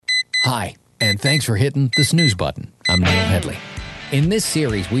Hi, and thanks for hitting the snooze button. I'm Neil Headley. In this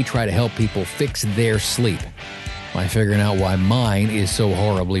series, we try to help people fix their sleep by figuring out why mine is so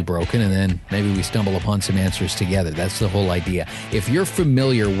horribly broken, and then maybe we stumble upon some answers together. That's the whole idea. If you're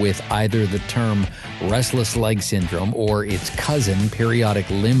familiar with either the term restless leg syndrome or its cousin, periodic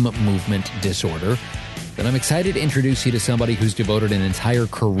limb movement disorder, then I'm excited to introduce you to somebody who's devoted an entire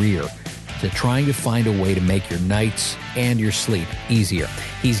career to trying to find a way to make your nights and your sleep easier.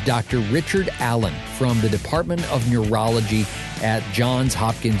 He's Dr. Richard Allen from the Department of Neurology at Johns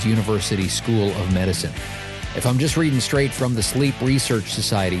Hopkins University School of Medicine. If I'm just reading straight from the Sleep Research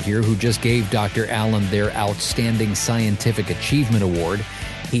Society here, who just gave Dr. Allen their Outstanding Scientific Achievement Award,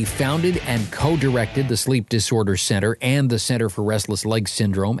 he founded and co-directed the Sleep Disorder Center and the Center for Restless Leg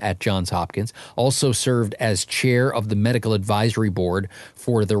Syndrome at Johns Hopkins, also served as chair of the Medical Advisory Board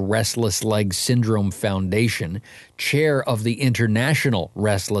for the Restless Leg Syndrome Foundation, chair of the International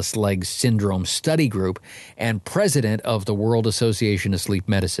Restless Leg Syndrome Study Group, and president of the World Association of Sleep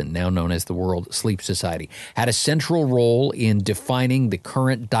Medicine, now known as the World Sleep Society. Had a central role in defining the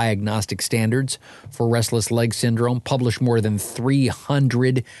current diagnostic standards for restless leg syndrome, published more than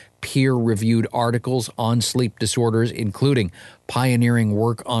 300 peer-reviewed articles on sleep disorders, including pioneering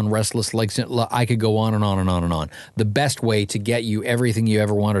work on restless leg syndrome. I could go on and on and on and on. The best way to get you everything you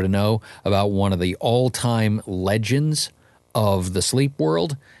ever wanted to know about one of the all-time legends of the sleep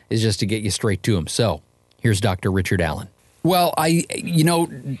world is just to get you straight to him. So here's Dr. Richard Allen. Well,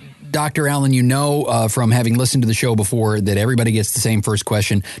 Dr. Allen, from having listened to the show before that everybody gets the same first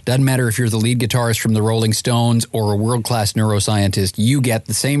question. Doesn't matter if you're the lead guitarist from the Rolling Stones or a world-class neuroscientist, you get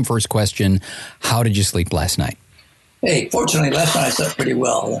the same first question. How did you sleep last night? Hey, fortunately, last night I slept pretty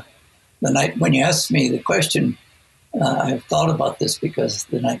well. The night when you asked me the question, I've thought about this because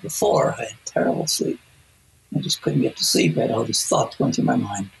the night before I had terrible sleep. I just couldn't get to sleep. I had all these thoughts going through my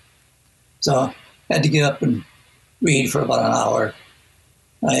mind. So I had to get up and read for about an hour.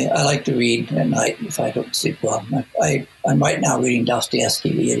 I like to read at night if I don't sleep well. I'm right now reading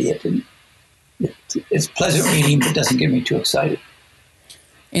Dostoevsky, The Idiot, and it's pleasant reading, but doesn't get me too excited.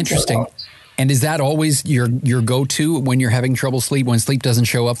 Interesting. And is that always your go-to when you're having trouble sleep? When sleep doesn't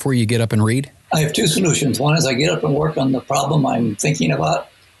show up for you, you get up and read? I have two solutions. One is I get up and work on the problem I'm thinking about,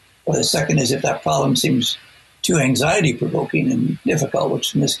 or the second is if that problem seems too anxiety-provoking and difficult,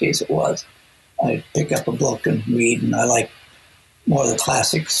 which in this case it was, I pick up a book and read, and I like more of the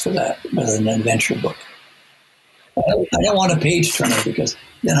classics for that rather than an adventure book. I don't want a page turner because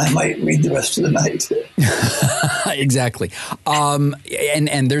then I might read the rest of the night. Exactly.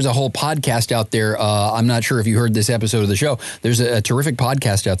 And there's a whole podcast out there. I'm not sure if you heard this episode of the show. There's a terrific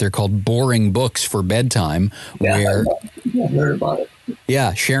podcast out there called Boring Books for Bedtime. Yeah, I've heard about it.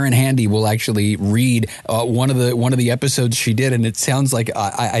 Yeah, Sharon Handy will actually read one of the episodes she did, and it sounds like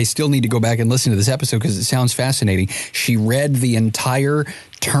I still need to go back and listen to this episode because it sounds fascinating. She read the entire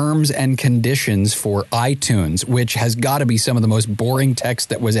terms and conditions for iTunes, which has got to be some of the most boring text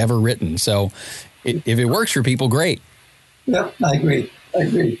that was ever written. So if it works for people, great. Yep, I agree.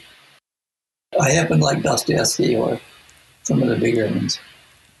 I happen to like Dostoevsky or some of the bigger ones.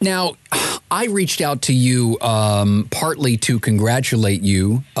 Now, I reached out to you partly to congratulate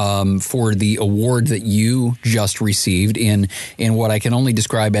you for the award that you just received in what I can only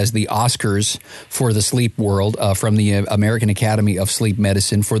describe as the Oscars for the sleep world from the American Academy of Sleep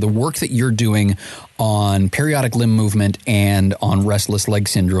Medicine for the work that you're doing on periodic limb movement and on restless leg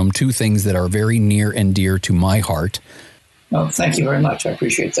syndrome, two things that are very near and dear to my heart. Well, thank you very much. I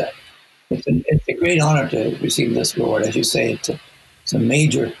appreciate that. It's a great honor to receive this award. As you say, it's a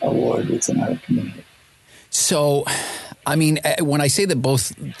major award within our community. So, I mean, when I say that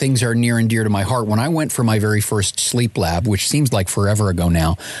both things are near and dear to my heart, when I went for my very first sleep lab, which seems like forever ago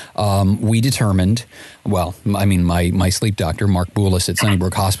now, we determined, my sleep doctor, Mark Boulis at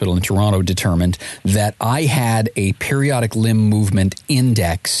Sunnybrook Hospital in Toronto, determined that I had a periodic limb movement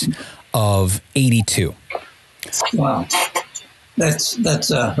index of 82. Wow. That's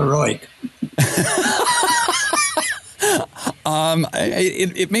heroic.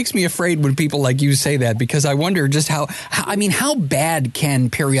 It makes me afraid when people like you say that, because I wonder just how bad can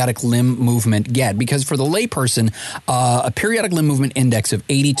periodic limb movement get? Because for the layperson, a periodic limb movement index of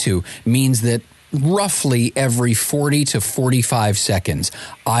 82 means that roughly every 40 to 45 seconds,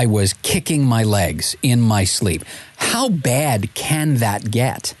 I was kicking my legs in my sleep. How bad can that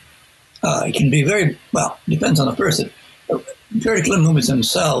get? It can be very, depends on the person. Periodic limb movements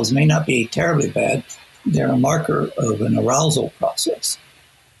themselves may not be terribly bad. They're a marker of an arousal process.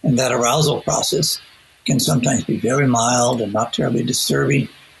 And that arousal process can sometimes be very mild and not terribly disturbing,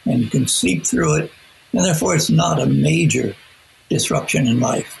 and you can sleep through it. And therefore, it's not a major disruption in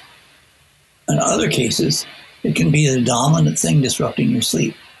life. in other cases, it can be the dominant thing disrupting your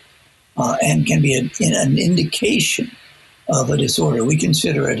sleep and can be an indication of a disorder. We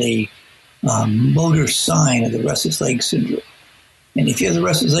consider it a motor sign of the restless leg syndrome. And if you have the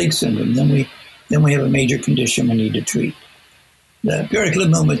restless leg syndrome, then we have a major condition we need to treat. The periodic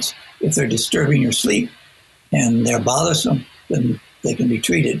limb movements, if they're disturbing your sleep and they're bothersome, then they can be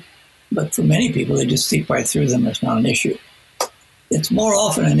treated. But for many people, they just sleep right through them. It's not an issue. It's more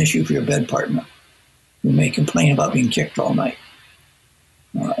often an issue for your bed partner, who may complain about being kicked all night.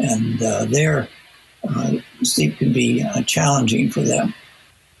 Their sleep can be challenging for them.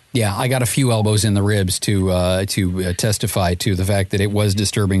 Yeah, I got a few elbows in the ribs to testify to the fact that it was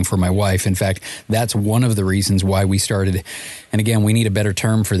disturbing for my wife. In fact, that's one of the reasons why we started, and again, we need a better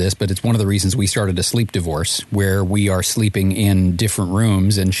term for this, but it's one of the reasons we started a sleep divorce, where we are sleeping in different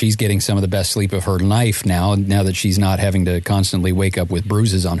rooms, and she's getting some of the best sleep of her life now that she's not having to constantly wake up with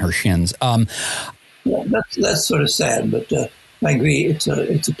bruises on her shins. Yeah, that's sort of sad, but I agree, it's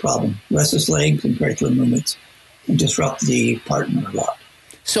a problem. Restless legs and periodic limb movements can disrupt the partner a lot.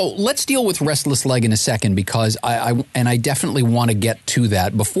 So let's deal with restless leg in a second, because I definitely want to get to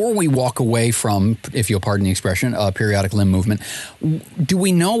that. Before we walk away from, if you'll pardon the expression, periodic limb movement, do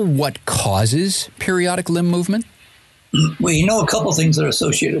we know what causes periodic limb movement? We know a couple things that are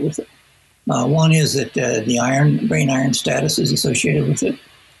associated with it. One is that the brain iron status is associated with it.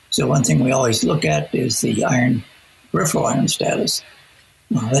 So one thing we always look at is the peripheral iron status.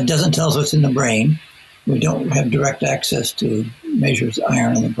 That doesn't tell us what's in the brain. We don't have direct access to measures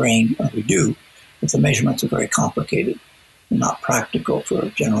iron in the brain. We do, but the measurements are very complicated and not practical for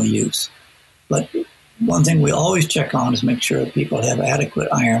general use. But one thing we always check on is make sure that people have adequate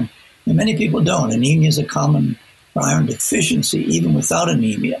iron, and many people don't. Anemia is a common iron deficiency, even without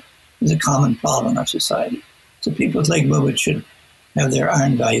anemia, is a common problem in our society. So people with leg movement should have their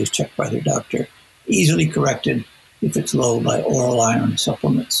iron values checked by their doctor, easily corrected if it's low by oral iron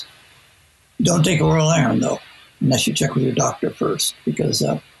supplements. Don't take oral iron, though, unless you check with your doctor first, because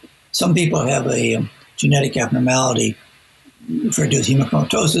some people have a genetic abnormality referred to as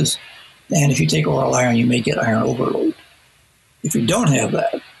hemochromatosis, and if you take oral iron, you may get iron overload. If you don't have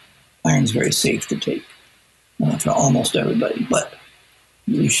that, iron is very safe to take for almost everybody, but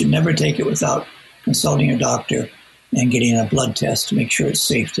you should never take it without consulting your doctor and getting a blood test to make sure it's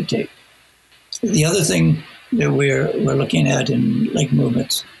safe to take. The other thing that we're looking at in leg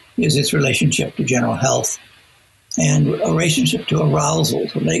movements is its relationship to general health and a relationship to arousal.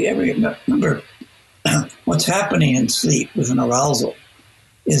 So remember, what's happening in sleep with an arousal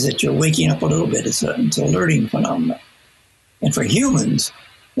is that you're waking up a little bit. It's an alerting phenomenon. And for humans,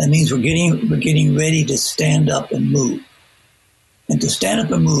 that means we're getting ready to stand up and move. And to stand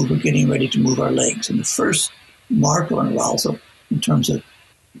up and move, we're getting ready to move our legs. And the first mark of an arousal, in terms of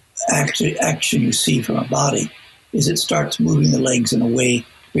action you see from a body, is it starts moving the legs in a way to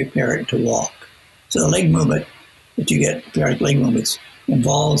prepare it to walk. So the leg movement that you get, periodic leg movements,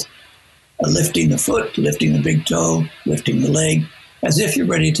 involves lifting the foot, lifting the big toe, lifting the leg, as if you're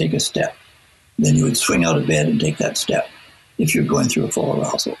ready to take a step. Then you would swing out of bed and take that step if you're going through a full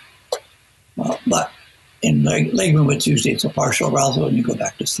arousal. But in leg movements, usually it's a partial arousal and you go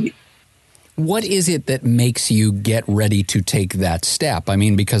back to sleep. What is it that makes you get ready to take that step? I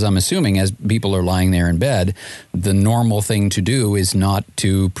mean, because I'm assuming as people are lying there in bed, the normal thing to do is not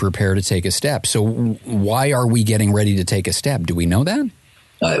to prepare to take a step. So why are we getting ready to take a step? Do we know that?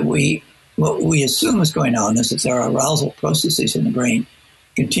 What we assume is going on is that there are arousal processes in the brain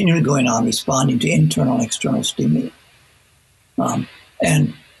continually going on, responding to internal and external stimuli.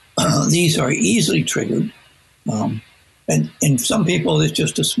 And these are easily triggered. And in some people, it's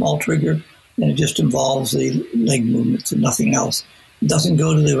just a small trigger, and it just involves the leg movements and nothing else. It doesn't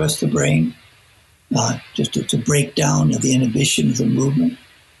go to the rest of the brain. Just it's a breakdown of the inhibition of the movement.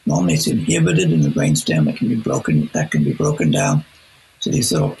 Normally, it's inhibited in the brainstem. It can be broken. That can be broken down. So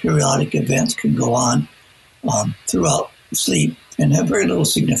these little periodic events can go on throughout sleep and have very little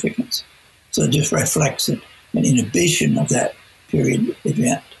significance. So it just reflects an inhibition of that period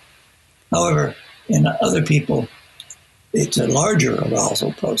event. However, in other people, it's a larger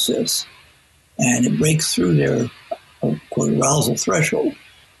arousal process, and it breaks through their quote, arousal threshold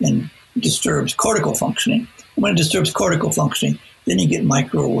and disturbs cortical functioning. And when it disturbs cortical functioning, then you get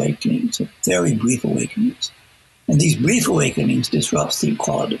micro awakenings, so very brief awakenings. And these brief awakenings disrupt sleep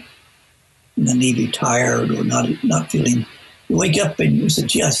quality and then leave you tired or not feeling. You wake up and you say,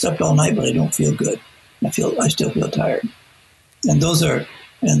 "Gee, I slept all night, but I don't feel good. I still feel tired."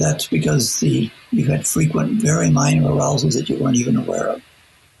 And that's because you had frequent, very minor arousals that you weren't even aware of.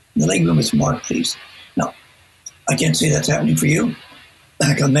 The leg movement's marked these. Now, I can't say that's happening for you,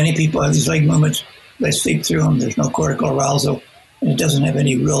 Because many people have these leg movements, they sleep through them, there's no cortical arousal, and it doesn't have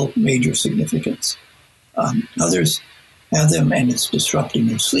any real major significance. Others have them, and it's disrupting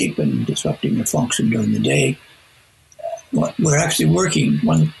their sleep and disrupting their function during the day. We're actually working,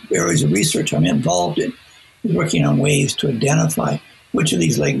 one of the areas of research I'm involved in, is working on ways to identify which of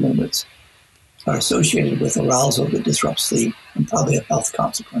these leg movements are associated with arousal that disrupts sleep and probably have health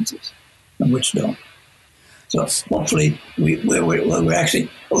consequences, and which don't. So hopefully, what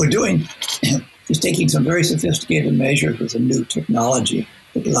we're doing is taking some very sophisticated measures with a new technology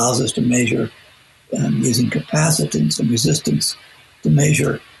that allows us to measure using capacitance and resistance to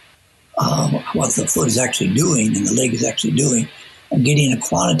measure what the foot is actually doing and the leg is actually doing, and getting a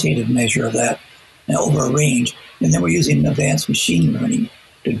quantitative measure of that over a range. And then we're using advanced machine learning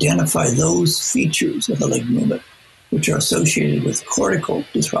to identify those features of the leg movement which are associated with cortical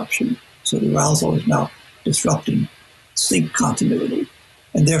disruption. So the arousal is now disrupting sleep continuity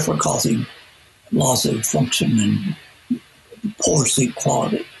and therefore causing loss of function and poor sleep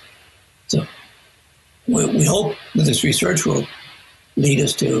quality. So we hope that this research will lead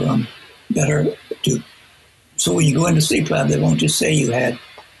us to so when you go into sleep lab, they won't just say you had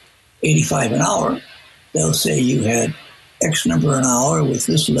 85 an hour. They'll say you had X number an hour with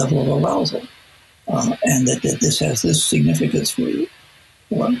this level of arousal, and that this has this significance for you.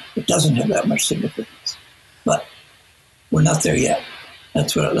 Well, it doesn't have that much significance, but we're not there yet.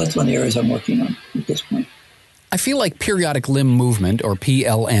 That's one of the areas I'm working on at this point. I feel like periodic limb movement, or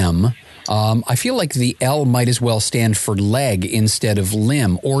PLM, I feel like the L might as well stand for leg instead of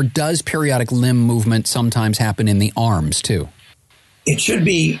limb. Or does periodic limb movement sometimes happen in the arms too? It should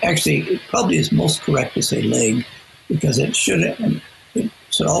be, actually, it probably is most correct to say leg, because it should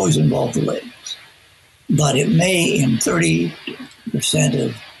always involve the legs. But it may, in 30%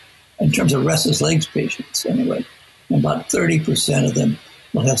 in terms of restless legs patients anyway, about 30% of them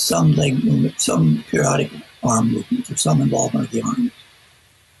will have some leg movement, some periodic arm movement, or some involvement of the arms.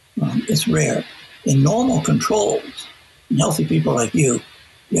 It's rare. In normal controls, in healthy people like you,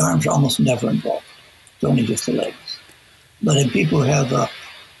 the arms are almost never involved. It's only just the legs. But in people who have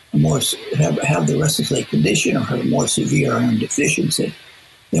have the restless leg condition or have a more severe arm deficiency,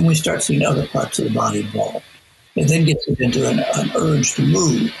 then we start seeing other parts of the body involved. It then gets into an urge to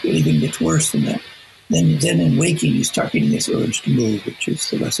move. It even gets worse than that. Then in waking, you start getting this urge to move, which is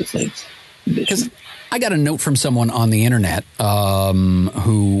the restless legs condition. I got a note from someone on the internet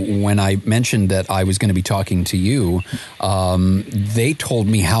who, when I mentioned that I was going to be talking to you, they told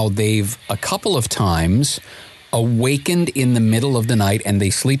me how they've a couple of times awakened in the middle of the night, and they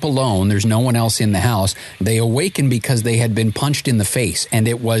sleep alone. There's no one else in the house. They awakened because they had been punched in the face, and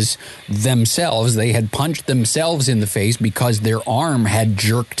it was themselves. They had punched themselves in the face because their arm had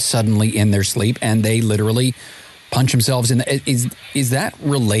jerked suddenly in their sleep, and they literally punch themselves in the... Is that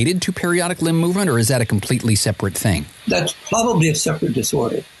related to periodic limb movement, or is that a completely separate thing? That's probably a separate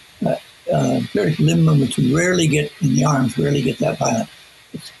disorder. Periodic limb movements rarely get in the arms, rarely get that violent.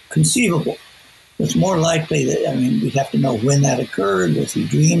 It's conceivable. It's more likely that, we'd have to know when that occurred, was he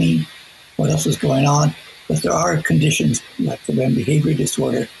dreaming, what else was going on. But there are conditions like the REM behavior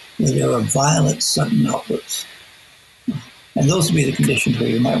disorder where there are violent sudden outbursts. And those would be the conditions where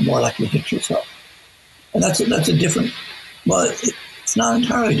you might more likely hit yourself. And that's a different, well, it's not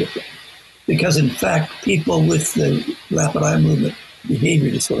entirely different. Because in fact, people with the rapid eye movement behavior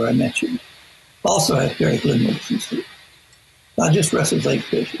disorder I mentioned also have periodic limb movements in sleep. Not just restless leg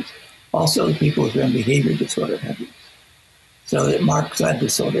patients. Also, the people with REM behavior disorder have these. So it marks that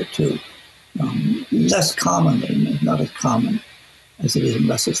disorder too. Less commonly, not as common as it is in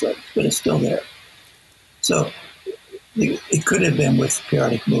restless legs, but it's still there. So it could have been with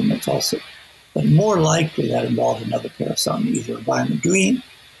periodic movements also. But more likely that involves another parasomnia, either a violent dream,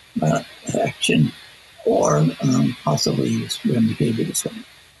 action, or possibly REM behavior disorder.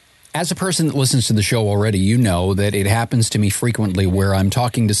 As a person that listens to the show already, you know that it happens to me frequently where I'm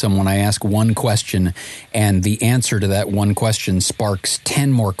talking to someone, I ask one question, and the answer to that one question sparks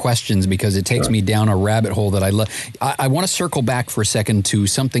 10 more questions because it takes me down a rabbit hole that I love. I want to circle back for a second to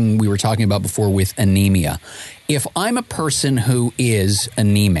something we were talking about before with anemia. If I'm a person who is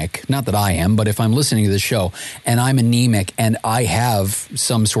anemic, not that I am, but if I'm listening to the show and I'm anemic and I have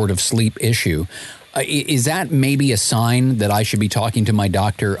some sort of sleep issue, is that maybe a sign that I should be talking to my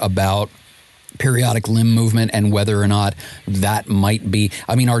doctor about periodic limb movement and whether or not that might be?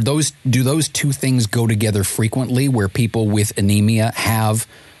 Do those two things go together frequently where people with anemia have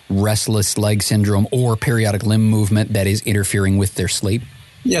restless leg syndrome or periodic limb movement that is interfering with their sleep?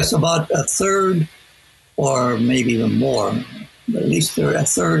 Yes, about a third or maybe even more, but at least a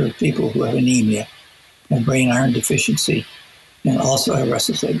third of people who have anemia have brain iron deficiency and also have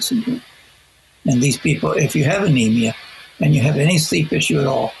restless leg syndrome. And these people, if you have anemia and you have any sleep issue at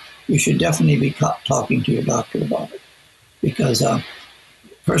all, you should definitely be talking to your doctor about it. Because,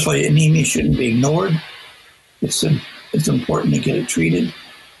 first of all, anemia shouldn't be ignored. It's important to get it treated.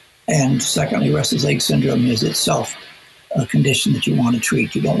 And secondly, restless leg syndrome is itself a condition that you want to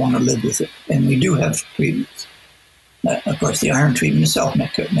treat. You don't want to live with it. And we do have treatments. Of course, the iron treatment itself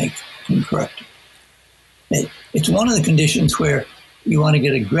can correct it. It's one of the conditions where you want to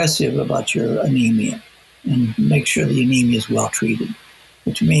get aggressive about your anemia and make sure the anemia is well treated,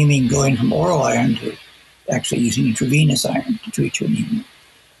 which may mean going from oral iron to actually using intravenous iron to treat your anemia.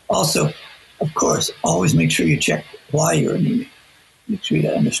 Also, of course, always make sure you check why you're anemic. Make sure you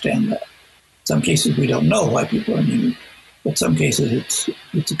understand that. In some cases, we don't know why people are anemic, but some cases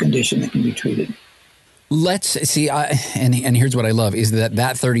it's a condition that can be treated. Let's see, and here's what I love, is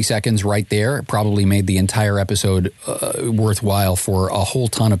that 30 seconds right there probably made the entire episode worthwhile for a whole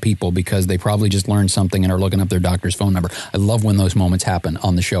ton of people because they probably just learned something and are looking up their doctor's phone number. I love when those moments happen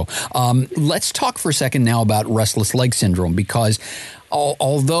on the show. Let's talk for a second now about restless leg syndrome because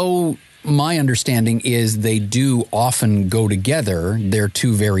although my understanding is they do often go together, they're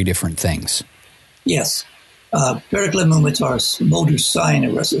two very different things. Yes. Periodic limb movements are a motor sign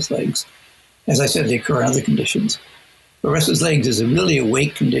of restless legs. As I said, they occur in other conditions. But restless legs is a really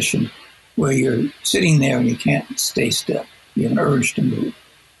awake condition where you're sitting there and you can't stay still. You have an urge to move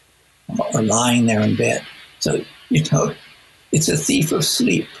or lying there in bed. So, it's a thief of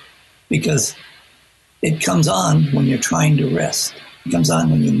sleep because it comes on when you're trying to rest. It comes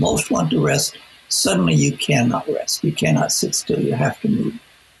on when you most want to rest. Suddenly you cannot rest. You cannot sit still. You have to move.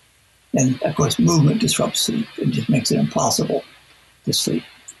 And, of course, movement disrupts sleep. It just makes it impossible to sleep.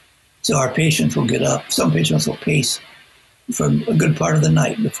 So our patients will get up. Some patients will pace for a good part of the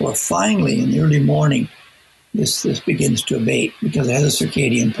night before finally in the early morning this begins to abate because it has a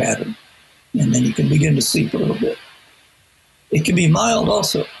circadian pattern. And then you can begin to sleep a little bit. It can be mild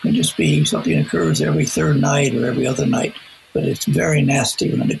also. It can just be something that occurs every third night or every other night, but it's very nasty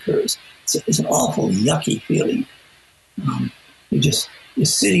when it occurs. It's an awful, yucky feeling. You're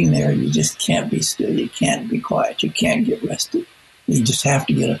sitting there, you just can't be still, you can't be quiet, you can't get rested. You just have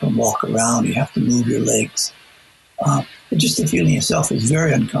to get up and walk around. You have to move your legs. Just the feeling itself is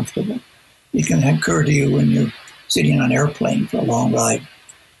very uncomfortable. It can occur to you when you're sitting on an airplane for a long ride.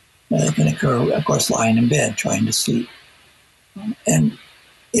 It can occur, of course, lying in bed, trying to sleep. And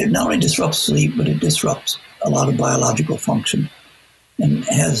it not only disrupts sleep, but it disrupts a lot of biological function and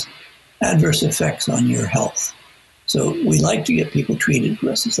has adverse effects on your health. So we like to get people treated for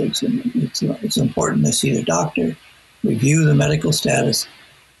restless leg syndrome. It's important to see their doctor, review the medical status,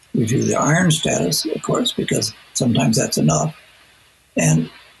 review the iron status, of course, because sometimes that's enough, and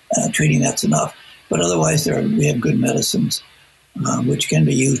treating that's enough. But otherwise, we have good medicines which can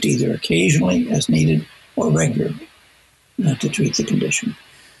be used either occasionally as needed or regularly to treat the condition.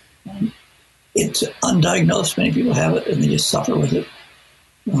 It's undiagnosed. Many people have it, and they just suffer with it.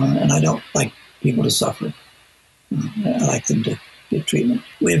 And I don't like people to suffer. I like them to get treatment.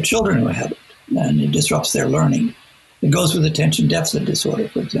 We have children who have it, and it disrupts their learning. It goes with attention deficit disorder,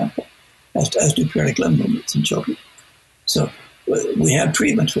 for example, as do periodic limb movements in children. So we have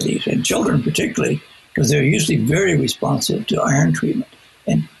treatments for these, and children particularly, because they're usually very responsive to iron treatment.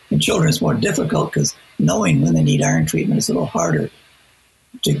 And in children, it's more difficult because knowing when they need iron treatment is a little harder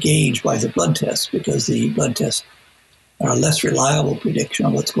to gauge by the blood tests because the blood tests are a less reliable prediction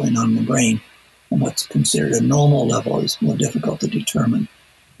of what's going on in the brain. And what's considered a normal level is more difficult to determine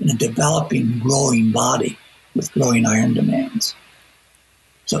in a developing, growing body with growing iron demands.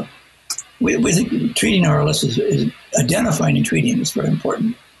 So we think treating RLS is identifying and treating is very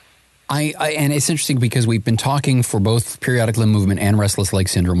important. And it's interesting because we've been talking for both periodic limb movement and restless leg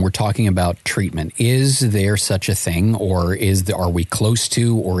syndrome. We're talking about treatment. Is there such a thing, or are we close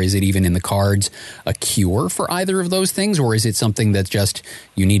to, or is it even in the cards, a cure for either of those things, or is it something that just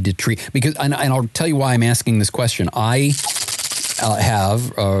you need to treat? Because, and I'll tell you why I'm asking this question. I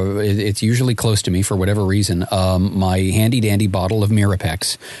it's usually close to me for whatever reason, my handy-dandy bottle of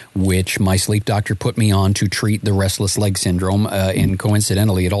Mirapex, which my sleep doctor put me on to treat the restless leg syndrome, and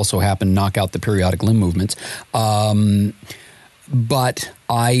coincidentally, it also happened to knock out the periodic limb movements. But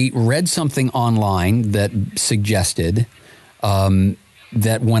I read something online that suggested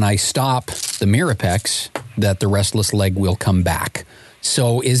that when I stop the Mirapex, that the restless leg will come back.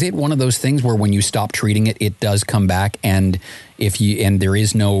 So is it one of those things where when you stop treating it, it does come back, and there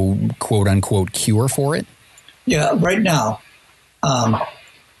is no quote unquote cure for it? Yeah, right now,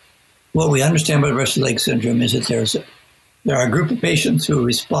 what we understand about restless leg syndrome is that there are a group of patients who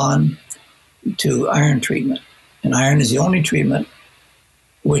respond to iron treatment, And iron is the only treatment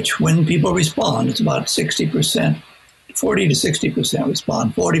which, when people respond, it's about 60%, 40 to 60%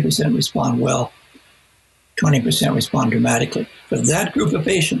 respond, 40% respond well, 20% respond dramatically. For that group of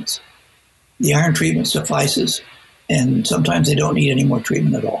patients, the iron treatment suffices, and sometimes they don't need any more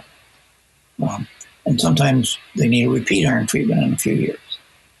treatment at all. And sometimes they need a repeat iron treatment in a few years.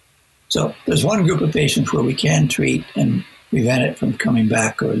 So there's one group of patients where we can treat and prevent it from coming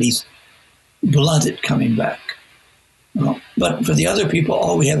back, or at least blunt it coming back. But for the other people,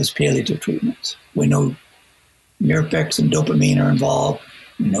 all we have is palliative treatments. We know Mirapex and dopamine are involved.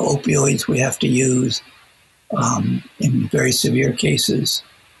 We know opioids we have to use in very severe cases.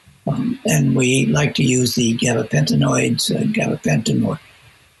 And we like to use the gabapentinoids, gabapentin, or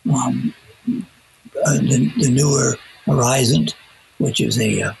the newer Horizon, which is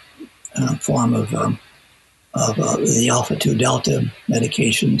a form of the alpha-2 delta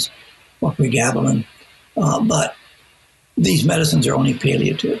medications, or pregabalin. But these medicines are only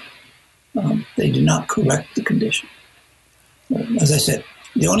palliative. They do not correct the condition. As I said,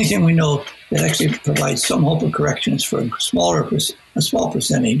 the only thing we know that actually provides some hope of correction is for a small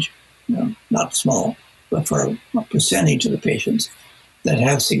percentage, not small, but for a percentage of the patients that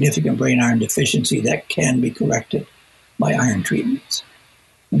have significant brain iron deficiency that can be corrected by iron treatments.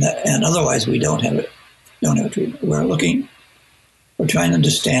 And otherwise, we don't have a treatment. We're trying to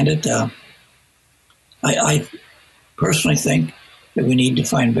understand it. I personally think that we need to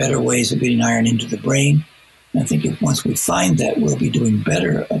find better ways of getting iron into the brain. And I think once we find that, we'll be doing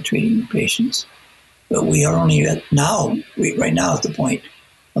better at treating patients. But we are only right now at the point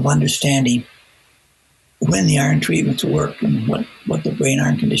of understanding when the iron treatments work and what the brain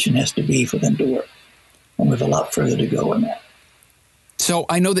iron condition has to be for them to work. And we have a lot further to go on that. So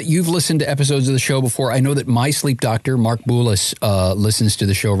I know that you've listened to episodes of the show before. I know that my sleep doctor, Mark Boulis, listens to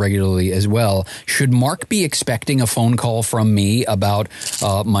the show regularly as well. Should Mark be expecting a phone call from me about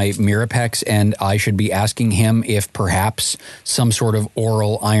my Mirapex, and I should be asking him if perhaps some sort of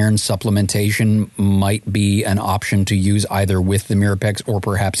oral iron supplementation might be an option to use either with the Mirapex or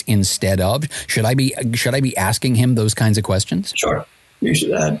perhaps instead of? Should I be asking him those kinds of questions? Sure. You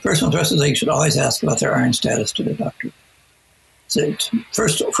should, personal addresses, they should always ask about their iron status to their doctor. So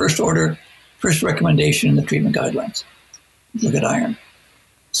first recommendation in the treatment guidelines, look at iron.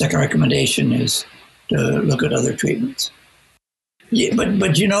 Second recommendation is to look at other treatments. Yeah, but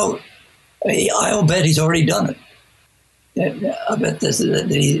I'll bet he's already done it. I bet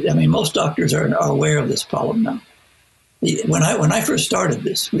most doctors are aware of this problem now. When I first started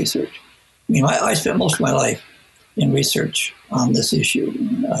this research, I spent most of my life in research on this issue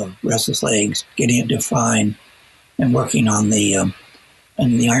of restless legs, getting it defined, and working on the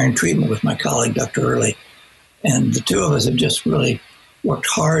iron treatment with my colleague, Dr. Early. And the two of us have just really worked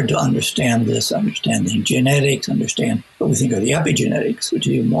hard to understand this, understand the genetics, understand what we think are the epigenetics, which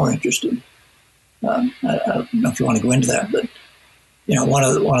is even more interesting. I don't know if you want to go into that, but one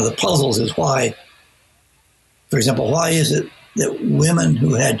of the puzzles is why, for example, why is it that women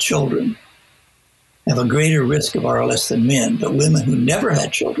who had children have a greater risk of RLS than men, but women who never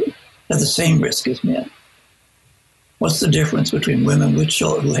had children have the same risk as men? What's the difference between women who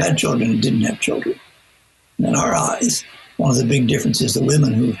had children and didn't have children? And in our eyes, one of the big differences is the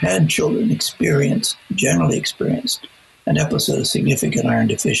women who had children generally experienced an episode of significant iron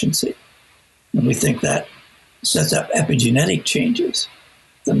deficiency. And we think that sets up epigenetic changes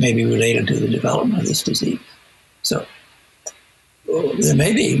that may be related to the development of this disease. So there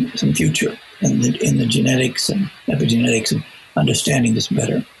may be some future in the genetics and epigenetics and understanding this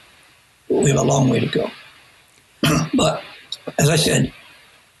better. But we have a long way to go. But as I said,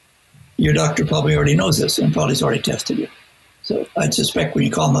 your doctor probably already knows this and probably has already tested you. So I'd suspect when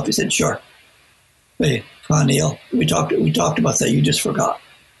you call him up, he said, "Sure. Hey, come on, Neil. We talked about that. You just forgot."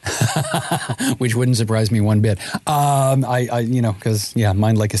 Which wouldn't surprise me one bit. Because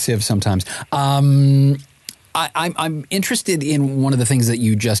mind like a sieve sometimes. I'm interested in one of the things that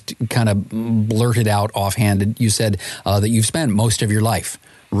you just kind of blurted out offhand. You said that you've spent most of your life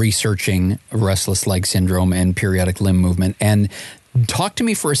researching restless leg syndrome and periodic limb movement. And talk to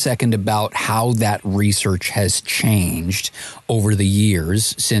me for a second about how that research has changed over the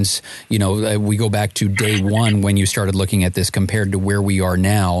years since, we go back to day one when you started looking at this compared to where we are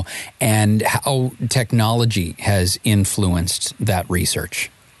now, and how technology has influenced that research.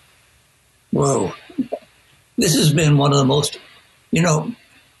 Whoa. This has been one of the most,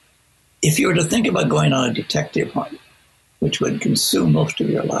 if you were to think about going on a detective hunt, which would consume most of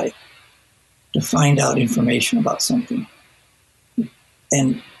your life, to find out information about something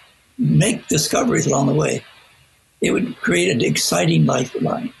and make discoveries along the way, it would create an exciting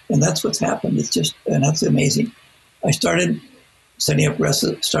lifeline. And that's what's happened. And that's amazing. I started setting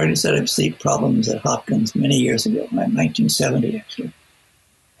up sleep problems at Hopkins many years ago, 1970 actually,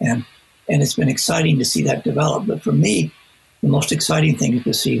 and it's been exciting to see that develop. But for me, the most exciting thing is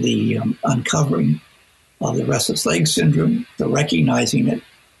to see the uncovering of the restless leg syndrome, the recognizing it,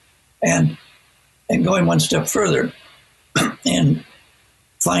 and going one step further and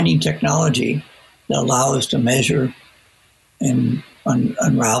finding technology that allows us to measure and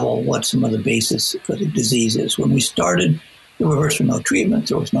unravel what some of the basis for the disease is. When we started, there was no treatment,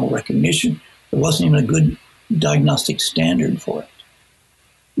 there was no recognition, there wasn't even a good diagnostic standard for it.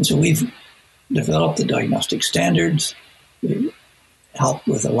 And so we've developed the diagnostic standards. We helped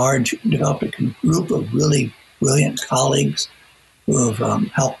with developed a group of really brilliant colleagues who have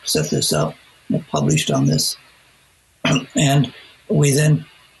helped set this up and have published on this. And we then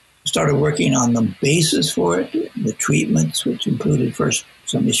started working on the basis for it, the treatments, which included first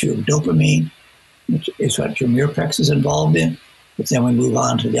some issue of dopamine, which is what Mirpex is involved in. But then we move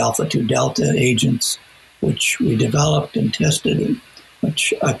on to the alpha-2 delta agents, which we developed and tested, and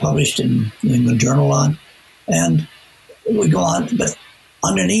which I published in New England Journal on. And we go on, but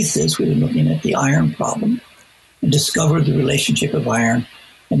underneath this, we've been looking at the iron problem and discovered the relationship of iron.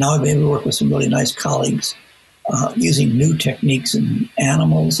 And now I've been able to work with some really nice colleagues using new techniques in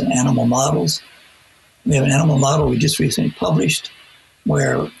animals and animal models. We have an animal model we just recently published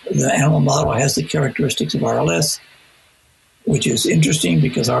where the animal model has the characteristics of RLS, which is interesting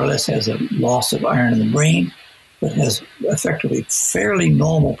because RLS has a loss of iron in the brain, but has effectively fairly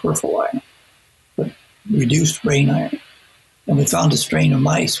normal peripheral iron, but reduced brain iron. And we found a strain of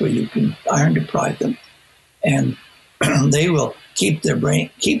mice where you can iron deprive them, and they will keep their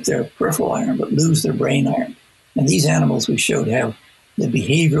peripheral iron, but lose their brain iron. And these animals we showed have the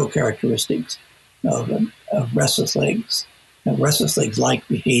behavioral characteristics of restless legs, restless legs-like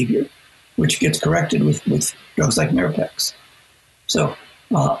behavior, which gets corrected with drugs like Mirpex. So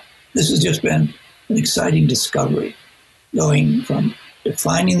this has just been an exciting discovery, going from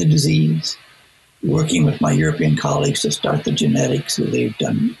defining the disease, working with my European colleagues to start the genetics, who they've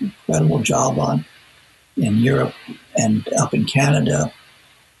done an incredible job on in Europe and up in Canada,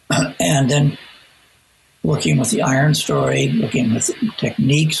 and then working with the iron story, looking with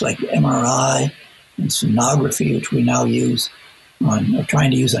techniques like MRI and sonography, which we now use or trying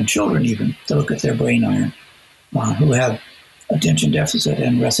to use on children even, to look at their brain iron, who have attention deficit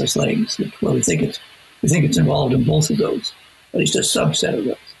and restless legs, where we think it's involved in both of those, at least a subset of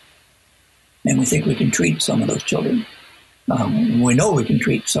those. And we think we can treat some of those children. We know we can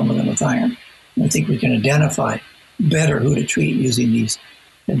treat some of them with iron. We think we can identify better who to treat using these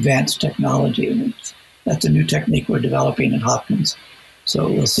advanced technology. And that's a new technique we're developing at Hopkins. So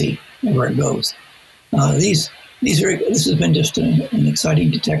we'll see where it goes. This has been just an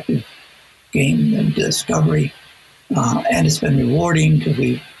exciting detective game and discovery. And it's been rewarding because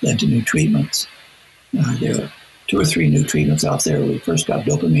we've led to new treatments. There are 2 or 3 new treatments out there. We first got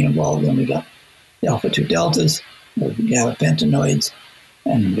dopamine involved, then we got the alpha-2 deltas, we got gabapentinoids,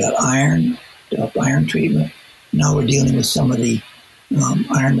 and we got iron, developed iron treatment. Now we're dealing with some of the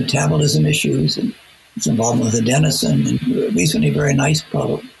iron metabolism issues and its involvement with adenosine. And recently, a very nice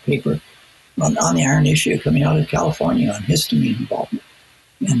paper on the iron issue coming out of California on histamine involvement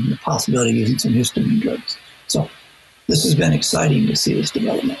and the possibility of using some histamine drugs. So this has been exciting to see this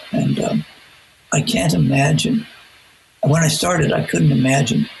development. And I can't imagine, when I started, I couldn't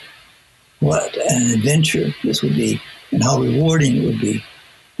imagine what an adventure this would be and how rewarding it would be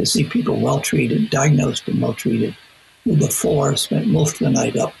to see people well-treated, diagnosed and well-treated, who before spent most of the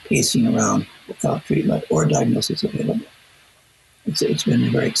night up pacing around without treatment or diagnosis available. It's been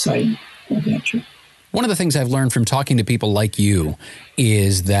a very exciting adventure. One of the things I've learned from talking to people like you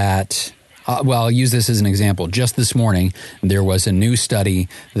is that I'll use this as an example. Just this morning, there was a new study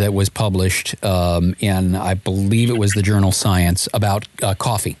that was published in, I believe it was the journal Science, about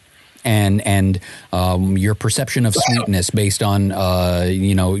coffee and your perception of sweetness based on,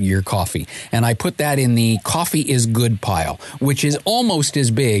 your coffee. And I put that in the coffee is good pile, which is almost as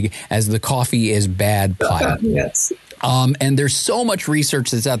big as the coffee is bad pile. Yes. And there's so much research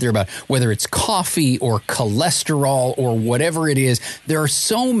that's out there about whether it's coffee or cholesterol or whatever it is. There are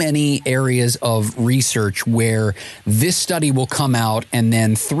so many areas of research where this study will come out and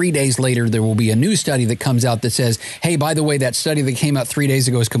then 3 days later there will be a new study that comes out that says, hey, by the way, that study that came out 3 days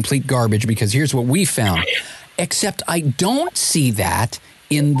ago is complete garbage because here's what we found. Except I don't see that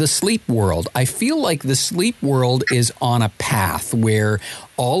in the sleep world. I feel like the sleep world is on a path where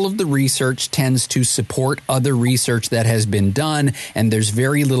all of the research tends to support other research that has been done, and there's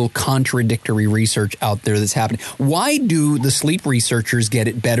very little contradictory research out there that's happening. Why do the sleep researchers get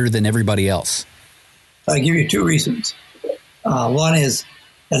it better than everybody else? I'll give you two reasons. One is,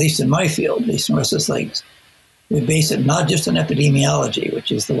 at least in my field, at least in restless legs, we base it not just on epidemiology,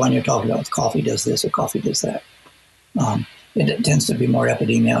 which is the one you're talking about, coffee does this or coffee does that. It tends to be more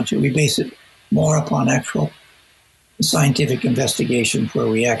epidemiology. We base it more upon actual scientific investigations where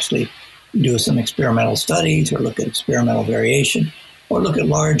we actually do some experimental studies or look at experimental variation or look at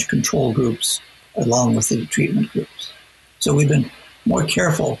large control groups along with the treatment groups. So we've been more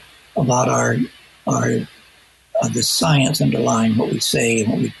careful about the science underlying what we say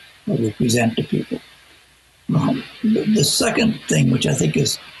and what we present to people. The second thing, which I think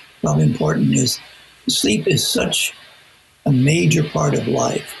is probably important, is sleep is such a major part of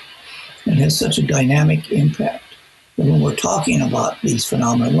life and has such a dynamic impact that when we're talking about these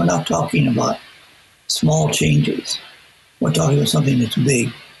phenomena, we're not talking about small changes. We're talking about something that's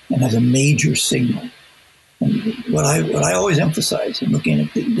big and has a major signal. And what I always emphasize in looking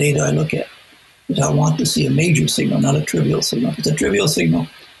at the data I look at is I want to see a major signal, not a trivial signal. If it's a trivial signal,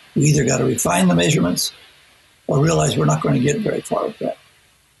 we either got to refine the measurements or realize we're not going to get very far with that.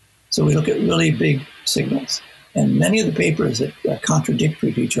 So we look at really big signals. And many of the papers that are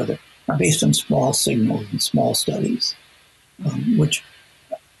contradictory to each other are based on small signals and small studies, which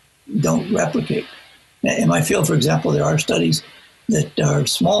don't replicate. In my field, for example, there are studies that are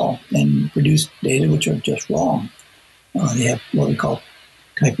small and produce data which are just wrong. They have what we call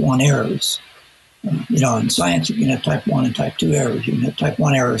type 1 errors. In science, you can have type 1 and type 2 errors. You can have type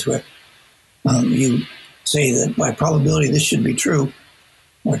 1 errors where you say that by probability this should be true,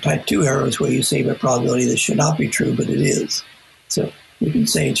 or type 2 errors where you say by probability this should not be true, but it is. So you can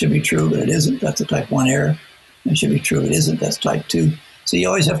say it should be true, but it isn't. That's a type 1 error. It should be true, it isn't. That's type 2. So you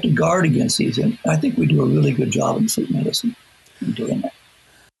always have to guard against these. And I think we do a really good job in sleep medicine in doing that.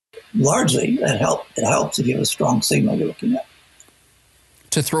 Largely, it helps if you have a strong signal you're looking at.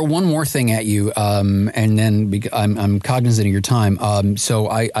 To throw one more thing at you, and then I'm cognizant of your time, so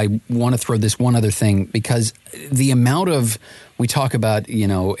I want to throw this one other thing, because the amount of, we talk about,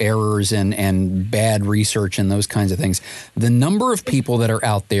 errors and bad research and those kinds of things. The number of people that are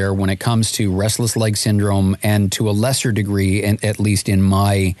out there when it comes to restless leg syndrome, and to a lesser degree, and at least in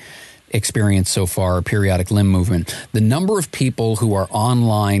my experience so far, periodic limb movement, the number of people who are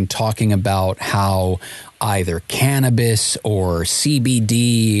online talking about how either cannabis or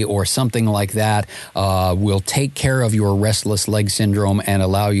CBD or something like that will take care of your restless leg syndrome and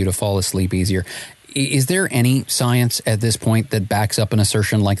allow you to fall asleep easier. Is there any science at this point that backs up an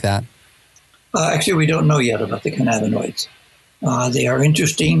assertion like that? Actually, we don't know yet about the cannabinoids. They are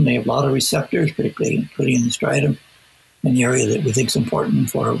interesting. They have a lot of receptors, particularly including in the striatum, in the area that we think is important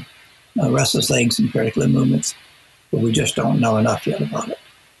for restless legs and periodic limb movements, but we just don't know enough yet about it.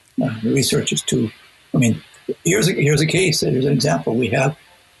 The research is too. Here's a case. Here's an example. We have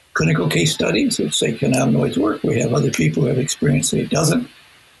clinical case studies that say cannabinoids work. We have other people who have experience that it doesn't.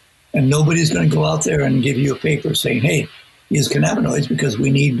 And nobody's going to go out there and give you a paper saying, hey, use cannabinoids, because we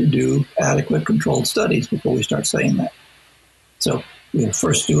need to do adequate controlled studies before we start saying that. So we'll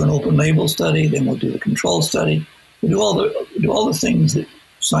first do an open label study, then we'll do the control study. We'll do all the things that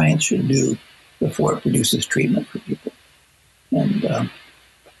science should do before it produces treatment for people. And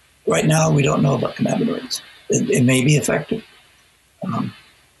right now, we don't know about cannabinoids. It may be effective.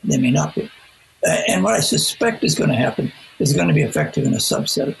 They may not be. And what I suspect is going to happen is going to be effective in a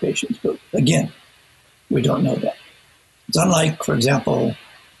subset of patients. But again, we don't know that. It's unlike, for example,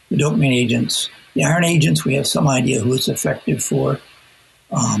 the dopamine agents. The iron agents, we have some idea who it's effective for.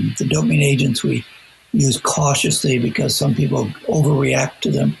 The dopamine agents we use cautiously because some people overreact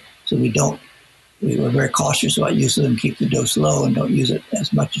to them. So we're very cautious about use of them, keep the dose low, and don't use it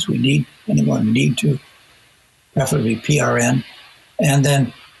as much as we need, any more than we need to, preferably PRN. And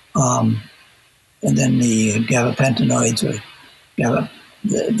then the gabapentinoids, or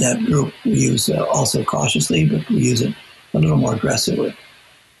that group we use also cautiously, but we use it a little more aggressively.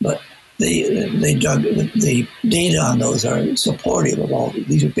 But the data on those are supportive of all.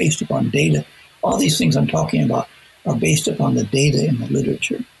 These are based upon data. All these things I'm talking about are based upon the data in the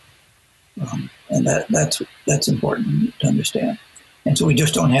literature. And that's important to understand. And so we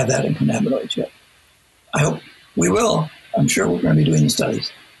just don't have that in cannabinoids yet. I hope we will. I'm sure we're going to be doing the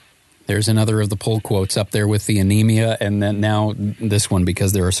studies. There's another of the pull quotes up there with the anemia, and then now this one,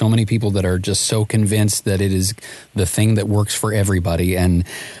 because there are so many people that are just so convinced that it is the thing that works for everybody. And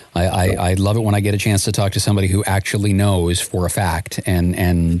I love it when I get a chance to talk to somebody who actually knows for a fact,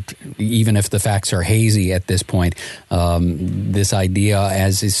 and even if the facts are hazy at this point, this idea,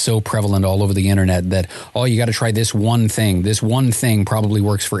 as is so prevalent all over the internet, that, oh, you got to try this one thing. This one thing probably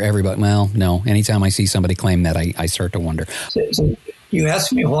works for everybody. Well, no. Anytime I see somebody claim that, I start to wonder. So You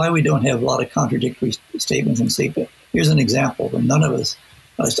ask me why we don't have a lot of contradictory statements in sleep. Here's an example where none of us,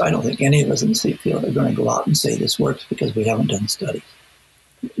 at least I don't think any of us in the sleep field, are going to go out and say this works because we haven't done studies.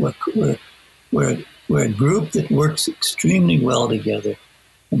 We're a group that works extremely well together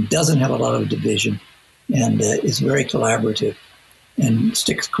and doesn't have a lot of division and is very collaborative and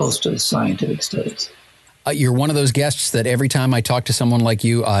sticks close to the scientific studies. You're one of those guests that every time I talk to someone like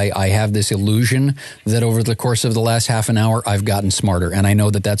you, I have this illusion that over the course of the last half an hour, I've gotten smarter. And I know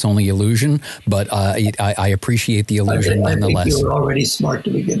that that's only illusion, but I appreciate the illusion nonetheless. I think you were already smart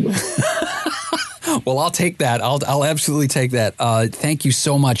to begin with. Well, I'll take that. I'll absolutely take that. Thank you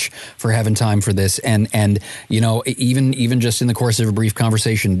so much for having time for this. And you know, even just in the course of a brief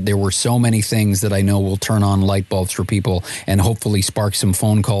conversation, there were so many things that I know will turn on light bulbs for people and hopefully spark some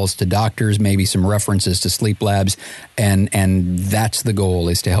phone calls to doctors, maybe some references to sleep labs. And that's the goal,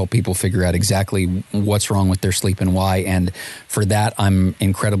 is to help people figure out exactly what's wrong with their sleep and why. And for that, I'm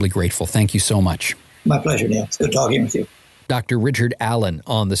incredibly grateful. Thank you so much. My pleasure, Neil. It's good talking with you. Dr. Richard Allen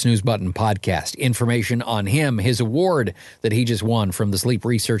on the Snooze Button podcast. Information on him, his award that he just won from the Sleep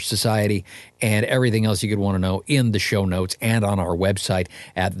Research Society, and everything else you could want to know in the show notes and on our website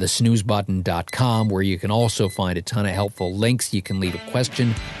at thesnoozebutton.com, where you can also find a ton of helpful links. You can leave a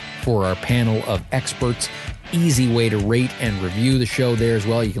question for our panel of experts. Easy way to rate and review the show there as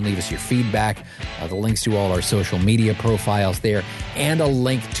well. You can leave us your feedback, the links to all our social media profiles there, and a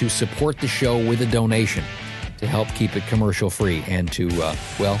link to support the show with a donation to help keep it commercial free and to,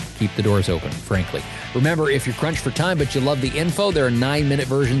 keep the doors open, frankly. Remember, if you're crunched for time but you love the info, there are 9-minute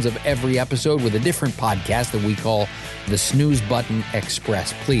versions of every episode with a different podcast that we call the Snooze Button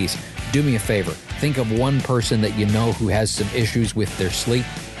Express. Please do me a favor. Think of one person that you know who has some issues with their sleep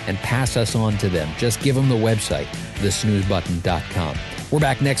and pass us on to them. Just give them the website, thesnoozebutton.com. We're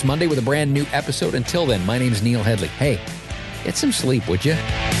back next Monday with a brand new episode. Until then, my name's Neil Headley. Hey, get some sleep, would you?